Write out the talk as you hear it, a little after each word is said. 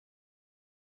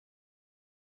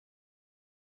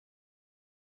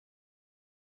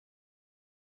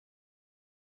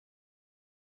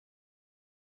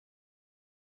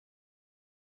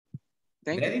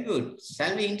Thank you. Very good.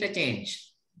 Shall we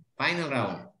interchange? Final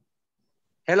round.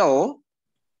 Hello.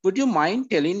 Would you mind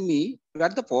telling me where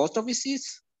the post office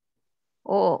is?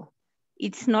 Oh,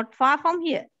 it's not far from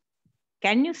here.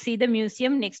 Can you see the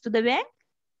museum next to the bank?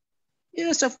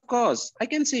 Yes, of course. I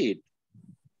can see it.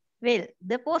 Well,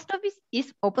 the post office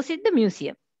is opposite the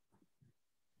museum.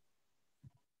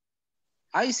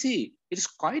 I see. It's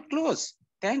quite close.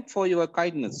 Thanks for your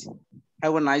kindness.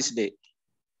 Have a nice day.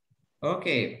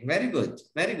 Okay, very good.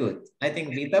 Very good. I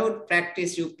think without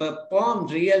practice, you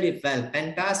performed really well.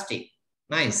 Fantastic.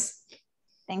 Nice.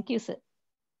 Thank you, sir.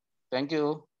 Thank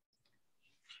you.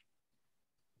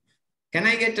 Can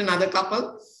I get another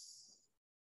couple?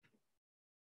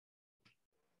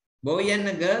 Boy and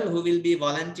a girl who will be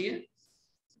volunteer?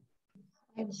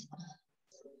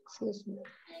 Excuse me.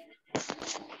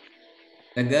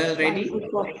 The girl ready?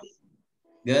 Football.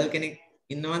 Girl, can you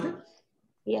in no other?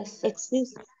 Yes,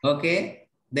 excuse. Okay.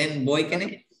 Then boy can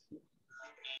I?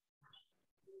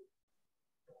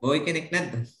 Boy can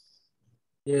I?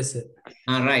 Yes, sir.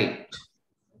 All right.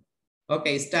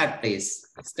 Okay, start please.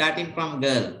 Starting from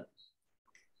girl.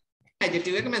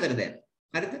 Adjective එක මැදට දැන්.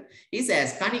 හරිද? He's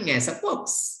as cunning as a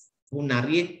fox. උන්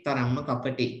නරියෙක් තරම්ම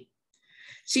කපටි.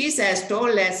 She's as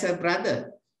tall as her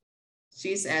brother.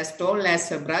 She's as tall as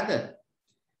her brother.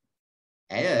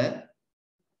 ඇය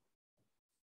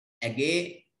ඇගේ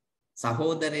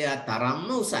සහෝදරයා තරම්ම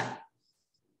උසයි.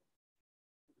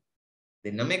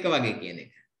 දෙන්නම එක වගේ කියන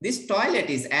එක. This toilet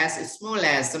is as small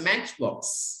as a matchbox.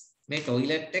 මේ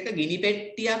toilet එක ගිනි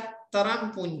පෙට්ටියක්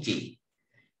තරම් පුංචි.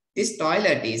 This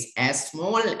toilet is as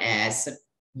small as a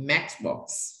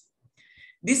matchbox.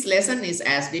 This lesson is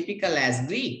as difficult as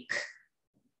Greek.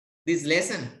 This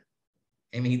lesson,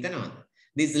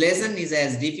 this lesson is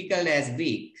as difficult as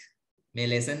Greek. මේ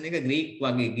lesson එක Greek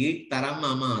වගේ Greek තරම්ම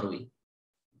අමාරුයි.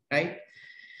 Right?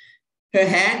 Her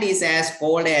hand is as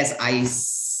cold as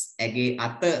ice. ඇගේ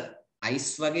අත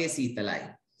ice වගේ සීතලයි.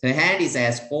 Her hand is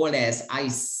as cold as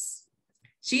ice.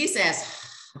 She's as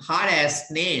hard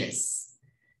as nails.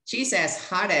 She's as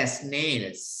hard as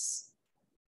nails.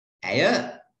 ඇය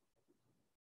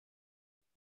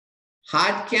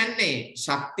hard කියන්නේ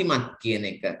ශක්තිමත් කියන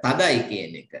එක, තදයි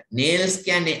කියන එක. nails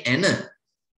කියන්නේ ඇන.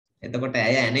 එතකොට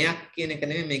ඇය ඇණයක් කියන එක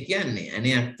නෙමෙයි මේ කියන්නේ.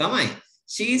 ඇණයක් තමයි.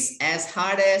 She's as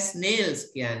hard as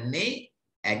nails කියන්නේ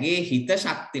ඇගේ හිත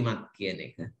ශක්තිමත් කියන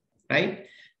එක. Right?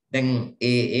 දැන්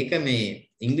ඒක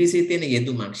මේ ඉංග්‍රීසියේ තියෙන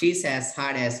යෙදුමක්. She's as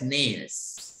hard as nails.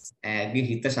 ඇගේ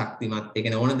හිත ශක්තිමත්. ඒ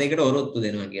කියන්නේ ඕන දෙයකට ඔරොත්තු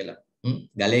දෙනවා කියලා.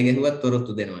 ගලේ ගැහුවත්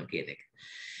ඔරොත්තු දෙනවා කියන එක.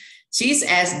 She's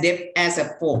as deaf as a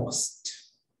post.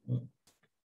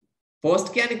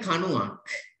 Post කියන්නේ කණුවක්.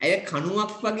 ඇය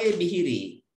කණුවක් වගේ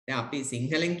බිහිරි. දැන් අපි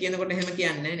සිංහලෙන් කියනකොට එහෙම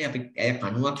කියන්නේ නැහැ නේ. අපි ඇය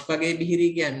කණුවක් වගේ බිහිරි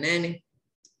කියන්නේ නැහැ නේ.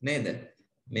 නේද?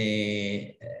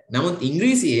 මේ නමුත්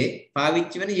ඉංග්‍රීසියේ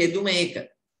පාවිච්චි වෙන යෙදුම ඒක.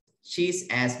 She's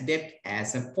as deaf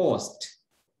as a post.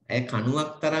 ඇය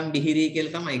කණුවක් තරම් බිහිරි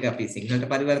කියලා තමයි ඒක අපි සිංහලට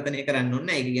පරිවර්තනය කරන්න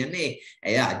ඕනේ. ඒක කියන්නේ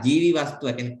ඇය අජීවී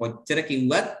වස්තුවක්. කියන්නේ කොච්චර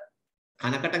කිව්වත්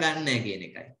කනකට ගන්න නැහැ කියන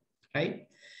එකයි. Right?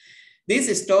 These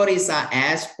stories are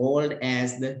as old as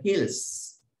the hills.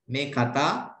 මේ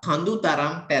කතා කඳු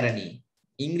තරම් පැරණි.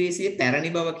 ඉංග්‍රීසියේ පැරණි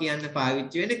බව කියන්න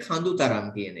පාවිච්චි වෙන්නේ කඳු තරම්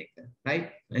කියන එක. Right?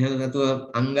 එහෙම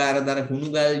නැතුව අංගාරදර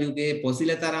හුණුගල් යුගයේ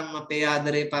පොසිල තරම් අපේ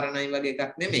ආදරේ පරණයි වගේ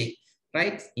එකක් නෙමෙයි.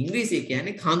 Right? ඉංග්‍රීසියේ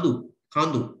කියන්නේ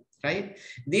කඳු. Right?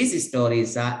 These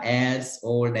stories are as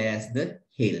old as the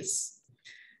hills.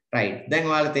 Right? දැන්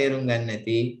ඔයාලා තේරුම් ගන්න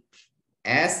ඇති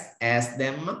as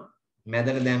දැම්ම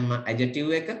මැදට දැම්ම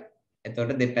adjective එක.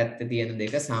 එතකොට දෙපැත්තේ තියෙන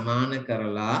දෙක සමාන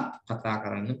කරලා කතා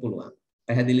කරන්න පුළුවන්.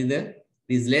 පැහැදිලිද?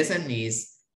 This lesson is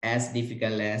as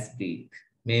difficult as Greek.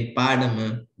 මේ පාඩම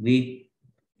Greek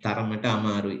තරමට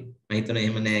අමාරුයි. මම හිතනවා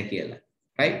එහෙම නෑ කියලා.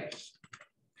 Right?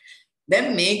 දැන්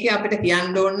මේකේ අපිට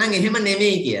කියන්න ඕන නම් එහෙම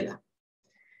නෙමෙයි කියලා.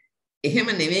 එහෙම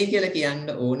නෙමෙයි කියලා කියන්න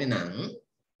ඕනේ නම්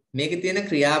මේකේ තියෙන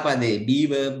ක්‍රියාපදේ be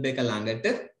verb එක ළඟට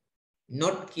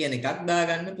not කියන එකක්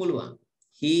දාගන්න පුළුවන්.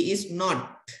 He is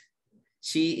not.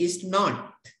 She is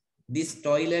not. This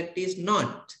toilet is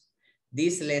not.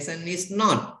 This lesson is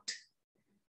not.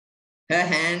 Her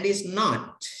hand is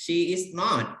not. She is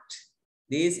not.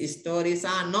 These stories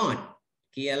are not.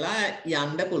 කියලා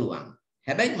යන්න පුළුවන්.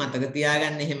 හැබැයි මතක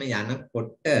තියාගන්න එහෙම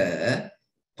යනකොට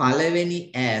පළවෙනි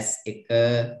as එක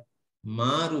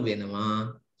මාරු වෙනවා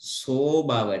so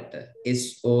බවට.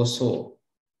 so.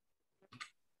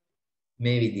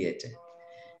 මේ විදියට.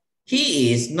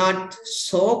 He is not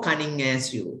so cunning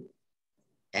as you.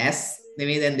 As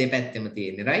නෙමෙයි දැන් දෙපැත්තෙම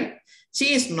තියෙන්නේ, right?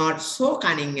 She is not so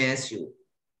cunning as you.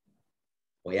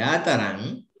 ඔයා තරම්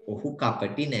ඔහු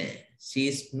කපටි නෑ. She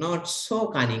is not so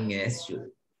cunning as you.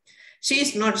 She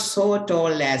is not so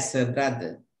tall as her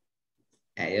brother.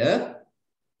 ඇය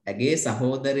ඇගේ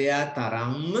සහෝදරයා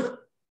තරම්ම